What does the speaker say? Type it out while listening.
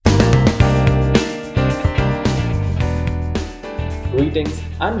Greetings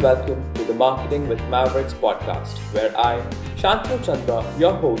and welcome to the Marketing with Mavericks podcast, where I, Shantanu Chandra,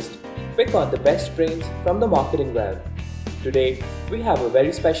 your host, pick on the best brains from the marketing realm. Today, we have a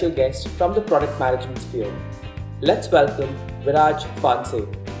very special guest from the product management sphere. Let's welcome Viraj Fanse,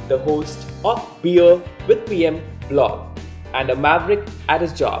 the host of Beer with PM blog and a maverick at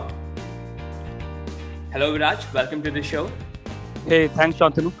his job. Hello, Viraj. Welcome to the show. Hey, thanks,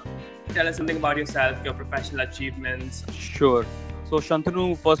 Shantanu. Tell us something about yourself, your professional achievements. Sure. So,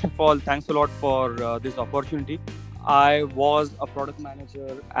 Shantanu, first of all, thanks a lot for this opportunity. I was a product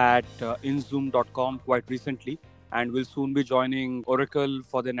manager at inzoom.com quite recently and will soon be joining Oracle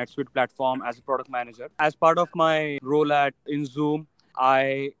for the NetSuite platform as a product manager. As part of my role at Inzoom,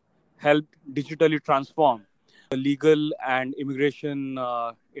 I helped digitally transform the legal and immigration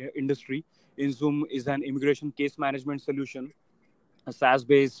industry. Inzoom is an immigration case management solution, a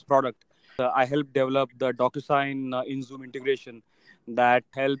SaaS-based product. I helped develop the DocuSign in-Zoom integration that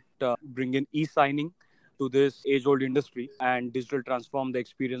helped bring in e-signing to this age-old industry and digital transform the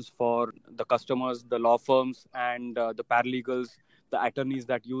experience for the customers, the law firms, and the paralegals, the attorneys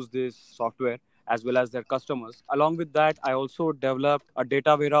that use this software, as well as their customers. Along with that, I also developed a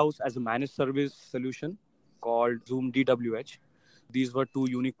data warehouse as a managed service solution called Zoom DWH. These were two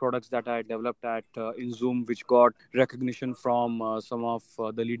unique products that I developed at InZoom, which got recognition from some of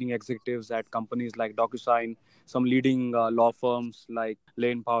the leading executives at companies like DocuSign, some leading law firms like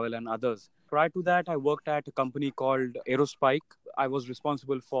Lane Powell and others. Prior to that, I worked at a company called Aerospike. I was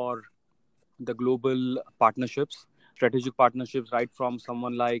responsible for the global partnerships, strategic partnerships, right from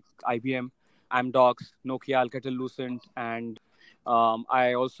someone like IBM, Amdocs, Nokia, Alcatel Lucent, and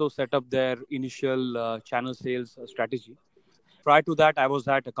I also set up their initial channel sales strategy. Prior to that, I was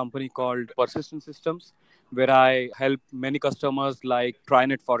at a company called Persistent Systems, where I helped many customers like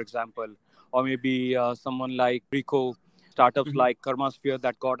Trinet, for example, or maybe someone like Rico, startups like Karmasphere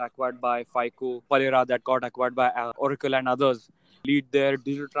that got acquired by FICO, Palera that got acquired by Oracle and others, lead their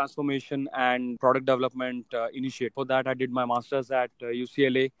digital transformation and product development initiative. For that, I did my master's at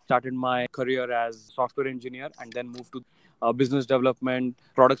UCLA, started my career as software engineer, and then moved to business development,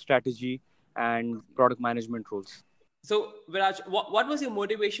 product strategy, and product management roles. So, Viraj, what was your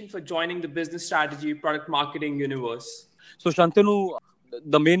motivation for joining the business strategy product marketing universe? So, Shantanu,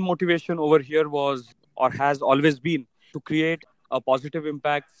 the main motivation over here was or has always been to create a positive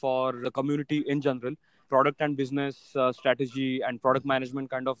impact for the community in general. Product and business strategy and product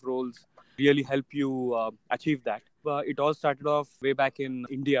management kind of roles really help you achieve that. It all started off way back in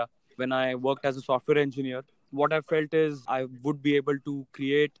India when I worked as a software engineer. What I felt is I would be able to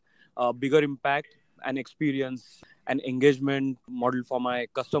create a bigger impact and experience and engagement model for my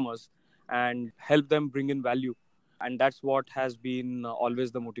customers and help them bring in value, and that's what has been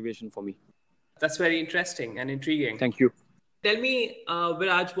always the motivation for me. That's very interesting and intriguing. Thank you. Tell me,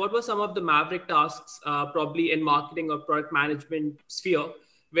 Viraj, what were some of the maverick tasks, probably in marketing or product management sphere,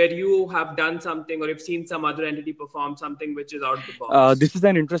 where you have done something or you've seen some other entity perform something which is out of the box? This is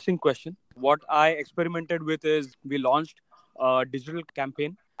an interesting question. What I experimented with is we launched a digital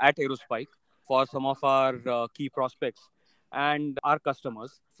campaign at Aerospike for some of our key prospects and our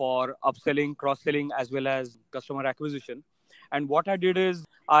customers for upselling, cross selling, as well as customer acquisition. And what I did is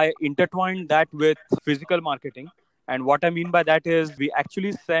I intertwined that with physical marketing. And what I mean by that is we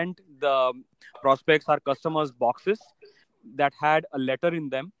actually sent the prospects, our customers, boxes that had a letter in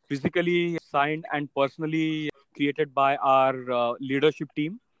them, physically signed and personally created by our leadership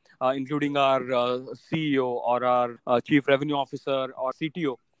team, including our CEO or our chief revenue officer or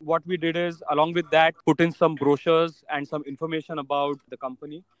CTO. What we did is, along with that, put in some brochures and some information about the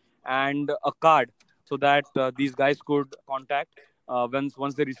company and a card so that these guys could contact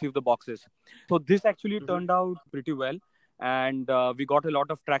once they receive the boxes. So this actually turned out pretty well, and we got a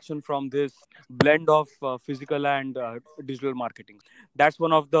lot of traction from this blend of physical and digital marketing. That's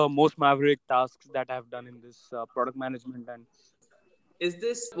one of the most maverick tasks that I've done in this product management. And Is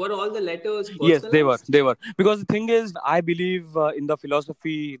this were all the letters yes, they were. personalized? They were. Because the thing is, I believe in the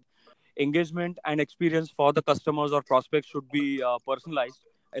philosophy, engagement and experience for the customers or prospects should be personalized,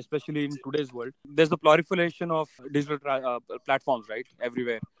 especially in today's world. There's the proliferation of digital platforms, right,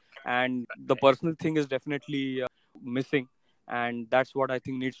 everywhere. And the personal thing is definitely missing. And that's what I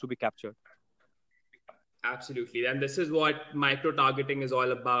think needs to be captured. Absolutely. And this is what micro targeting is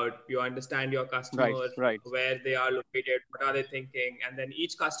all about. You understand your Right, customer, right. where they are located, what are they thinking, and then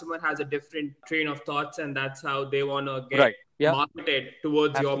each customer has a different train of thoughts, and that's how they want to get Right. Yeah, marketed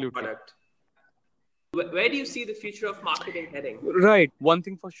towards your absolutely. product. Where do you see the future of marketing heading? Right. One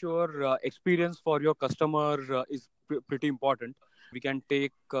thing for sure, experience for your customer is pretty important. We can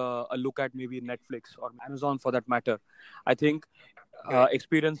take a look at maybe Netflix or Amazon for that matter. I think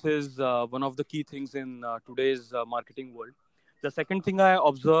experience is one of the key things in today's marketing world. The second thing I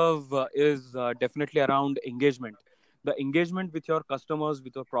observe is definitely around engagement. The engagement with your customers,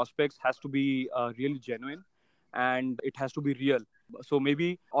 with your prospects, has to be really genuine, and it has to be real. So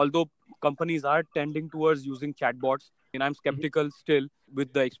maybe although companies are tending towards using chatbots, and I'm skeptical still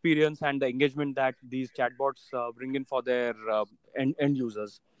with the experience and the engagement that these chatbots bring in for their end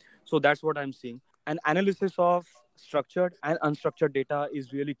users. So that's what I'm seeing. An analysis of structured and unstructured data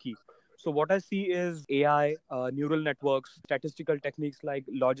is really key. So what I see is AI, neural networks, statistical techniques like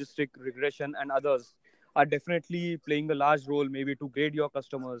logistic regression and others are definitely playing a large role, maybe to grade your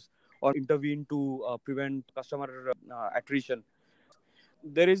customers or intervene to prevent customer attrition.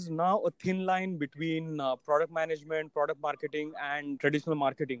 There is now a thin line between product management, product marketing, and traditional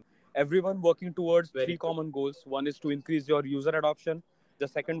marketing. Everyone working towards three common goals. One is to increase your user adoption. The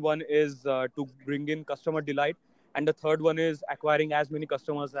second one is to bring in customer delight. And the third one is acquiring as many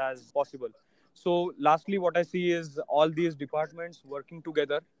customers as possible. So, lastly, what I see is all these departments working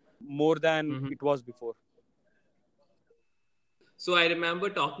together more than it was before. So I remember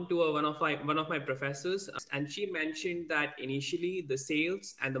talking to one of my professors, and she mentioned that initially the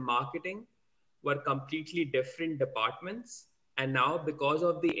sales and the marketing were completely different departments, and now because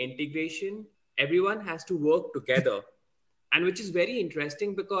of the integration, everyone has to work together, and which is very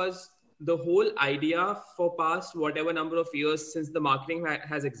interesting because the whole idea for past whatever number of years since the marketing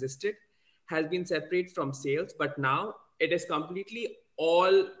has existed has been separate from sales, but now it is completely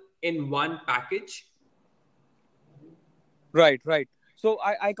all in one package. Right, right. So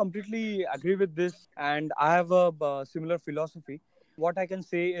I completely agree with this, and I have a similar philosophy. What I can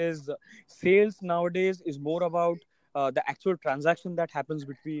say is sales nowadays is more about the actual transaction that happens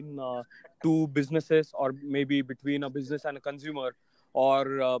between two businesses, or maybe between a business and a consumer,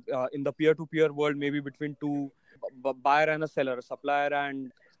 or in the peer-to-peer world, maybe between two buyer and a seller, a supplier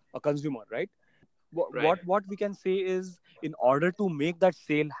and a consumer, right? Right. What we can say is, in order to make that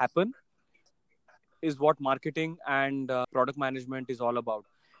sale happen, is what marketing and product management is all about.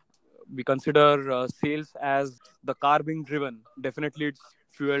 We consider sales as the car being driven. Definitely, it's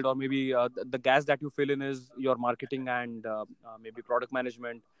fueled, or maybe the gas that you fill in is your marketing and maybe product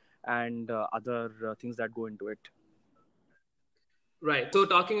management and other things that go into it. Right. So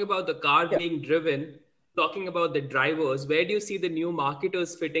talking about the car Yeah. being driven, talking about the drivers, where do you see the new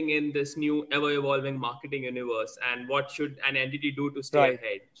marketers fitting in this new ever evolving marketing universe, and what should an entity do to stay Right.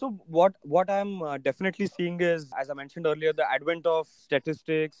 ahead? So what I'm definitely seeing is, as I mentioned earlier, the advent of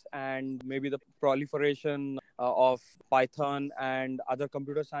statistics and maybe the proliferation of Python and other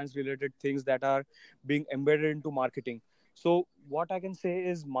computer science related things that are being embedded into marketing. So what I can say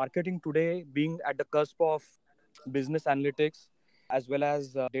is marketing today being at the cusp of business analytics as well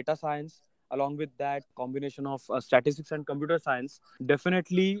as data science, along with that combination of statistics and computer science.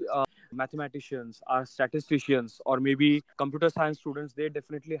 Definitely mathematicians, our statisticians, or maybe computer science students, they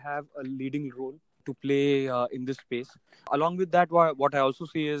definitely have a leading role to play in this space. Along with that, what I also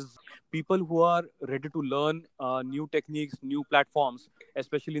see is people who are ready to learn new techniques, new platforms,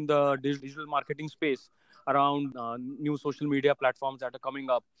 especially in the digital marketing space, around new social media platforms that are coming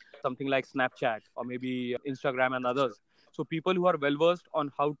up, something like Snapchat or maybe Instagram and others. So people who are well versed on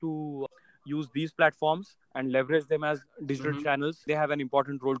how to use these platforms and leverage them as digital channels, they have an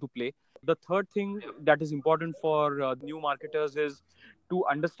important role to play. The third thing that is important for new marketers is to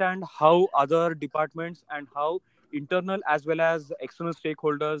understand how other departments and how internal as well as external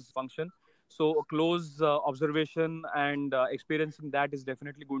stakeholders function. So a close observation and experiencing that is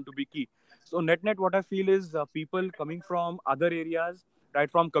definitely going to be key. So net what I feel is people coming from other areas,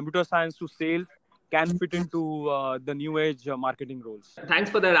 right from computer science to sales, can fit into the new age marketing roles. Thanks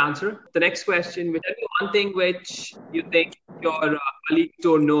for that answer. The next question, tell me one thing which you think your colleagues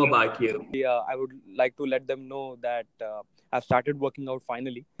don't know about you. I would like to let them know that I've started working out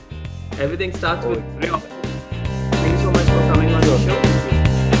finally. Everything starts Oh, with real. Thank you so much for coming on the sure. show.